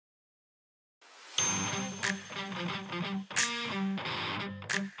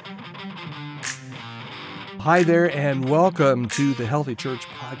Hi there, and welcome to the Healthy Church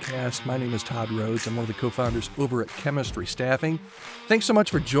Podcast. My name is Todd Rhodes. I'm one of the co-founders over at Chemistry Staffing. Thanks so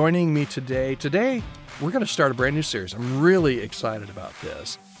much for joining me today. Today, we're going to start a brand new series. I'm really excited about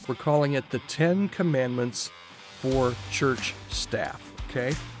this. We're calling it the 10 Commandments for Church Staff,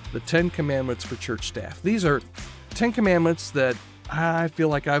 okay? The 10 Commandments for Church Staff. These are 10 commandments that I feel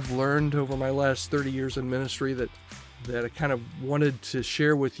like I've learned over my last 30 years in ministry that I kind of wanted to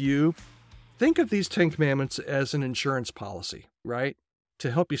share with you. Think of these 10 commandments as an insurance policy, right? To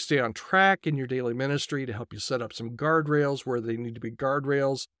help you stay on track in your daily ministry, to help you set up some guardrails where they need to be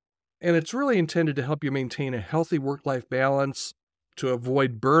guardrails. And it's really intended to help you maintain a healthy work-life balance, to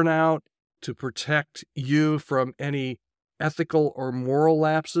avoid burnout, to protect you from any ethical or moral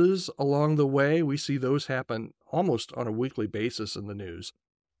lapses along the way. We see those happen almost on a weekly basis in the news.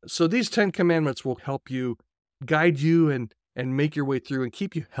 So these 10 commandments will help you, guide you, and make your way through and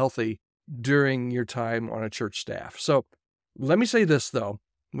keep you healthy during your time on a church staff. So let me say this, though.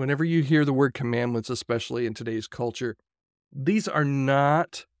 Whenever you hear the word commandments, especially in today's culture, these are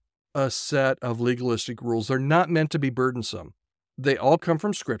not a set of legalistic rules. They're not meant to be burdensome. They all come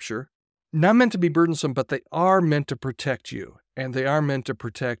from Scripture. Not meant to be burdensome, but they are meant to protect you, and they are meant to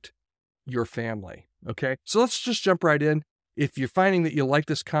protect your family, okay? So let's just jump right in. If you're finding that you like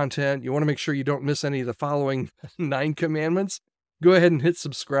this content, you want to make sure you don't miss any of the following 9 commandments, go ahead and hit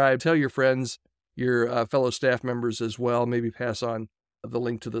subscribe. Tell your friends, your fellow staff members as well. Maybe pass on the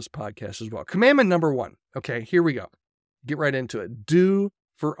link to this podcast as well. Commandment number 1. Okay, here we go. Get right into it. Do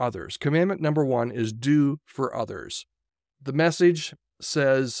for others. Commandment number 1 is do for others. The Message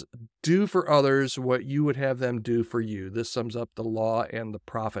says, do for others what you would have them do for you. This sums up the law and the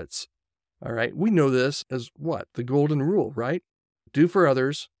prophets. All right, we know this as what? The golden rule, right? Do for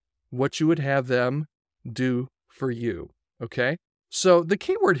others what you would have them do for you. Okay? So the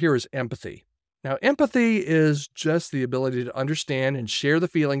key word here is empathy. Now, empathy is just the ability to understand and share the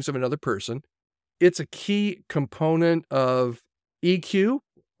feelings of another person. It's a key component of EQ,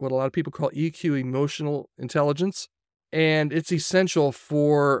 what a lot of people call EQ, emotional intelligence, and it's essential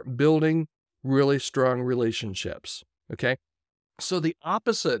for building really strong relationships, okay? So the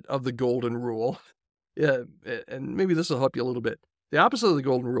opposite of the golden rule, and maybe this will help you a little bit, the opposite of the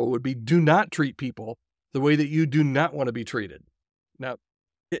golden rule would be do not treat people the way that you do not want to be treated. Now,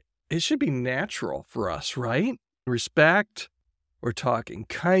 it should be natural for us, right? Respect, we're talking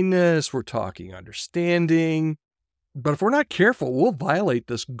kindness, we're talking understanding. But if we're not careful, we'll violate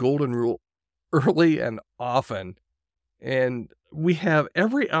this golden rule early and often. And we have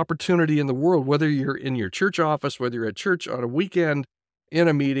every opportunity in the world, whether you're in your church office, whether you're at church on a weekend, in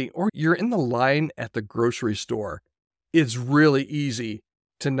a meeting, or you're in the line at the grocery store. It's really easy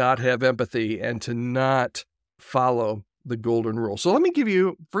to not have empathy and to not follow the golden rule. So let me give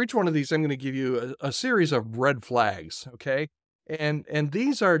you, for each one of these, I'm going to give you a series of red flags, okay? And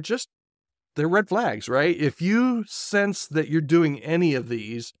these are just, they're red flags, right? If you sense that you're doing any of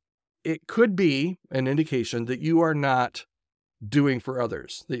these, it could be an indication that you are not doing for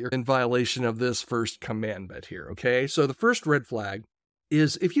others, that you're in violation of this first commandment here, okay? So the first red flag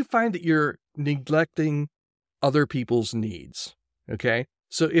is if you find that you're neglecting other people's needs, okay?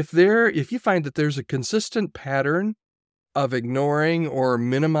 So if you find that there's a consistent pattern of ignoring or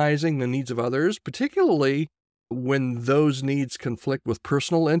minimizing the needs of others, particularly when those needs conflict with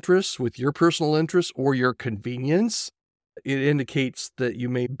personal interests, with your personal interests or your convenience, it indicates that you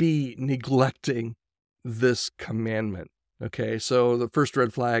may be neglecting this commandment. Okay, so the first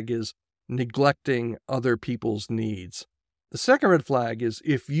red flag is neglecting other people's needs. The second red flag is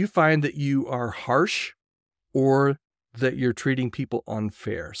if you find that you are harsh or that you're treating people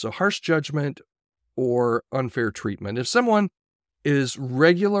unfair. So harsh judgment or unfair treatment. If someone is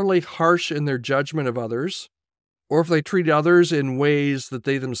regularly harsh in their judgment of others, or if they treat others in ways that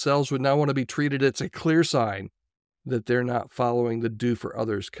they themselves would not want to be treated, it's a clear sign that they're not following the do for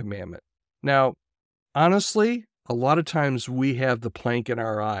others commandment. Now, honestly, a lot of times we have the plank in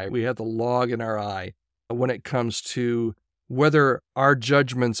our eye, we have the log in our eye when it comes to whether our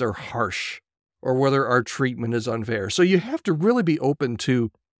judgments are harsh or whether our treatment is unfair. So you have to really be open to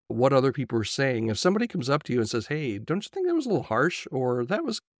what other people are saying. If somebody comes up to you and says, hey, don't you think that was a little harsh or that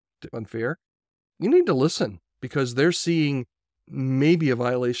was unfair? You need to listen because they're seeing maybe a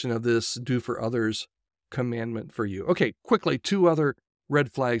violation of this do for others commandment for you. Okay, quickly, 2 other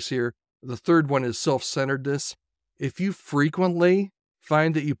red flags here. The third one is self-centeredness. If you frequently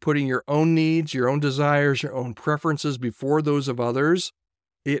find that you're putting your own needs, your own desires, your own preferences before those of others,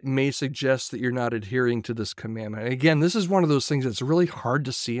 it may suggest that you're not adhering to this commandment. Again, this is one of those things that's really hard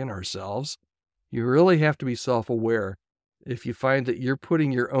to see in ourselves. You really have to be self-aware. If you find that you're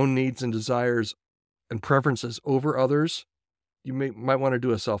putting your own needs and desires and preferences over others, you might want to do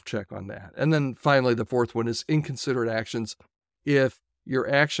a self-check on that. And then finally, the fourth one is inconsiderate actions. If your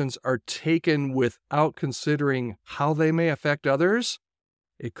actions are taken without considering how they may affect others,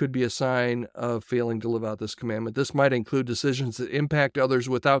 it could be a sign of failing to live out this commandment. This might include decisions that impact others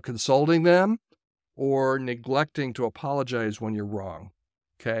without consulting them or neglecting to apologize when you're wrong.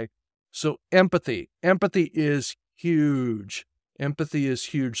 Okay? So empathy. Empathy is huge. Empathy is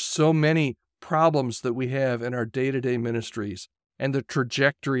huge. So many problems that we have in our day-to-day ministries and the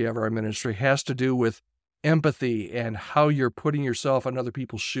trajectory of our ministry has to do with empathy and how you're putting yourself in other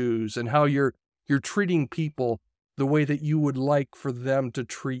people's shoes and how you're treating people the way that you would like for them to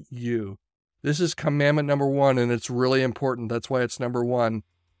treat you. This is commandment number 1, and it's really important. That's why it's number 1.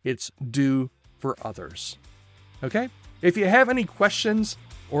 It's do for others. Okay? If you have any questions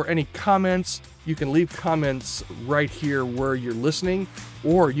or any comments, you can leave comments right here where you're listening,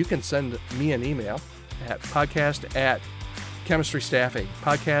 or you can send me an email at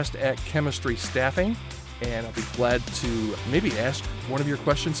podcast@chemistrystaffing, and I'll be glad to maybe ask one of your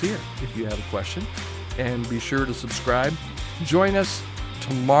questions here if you have a question. And be sure to subscribe. Join us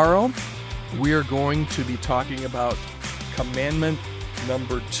tomorrow. We are going to be talking about commandment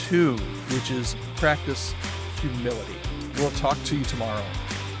number 2, which is practice humility. We'll talk to you tomorrow.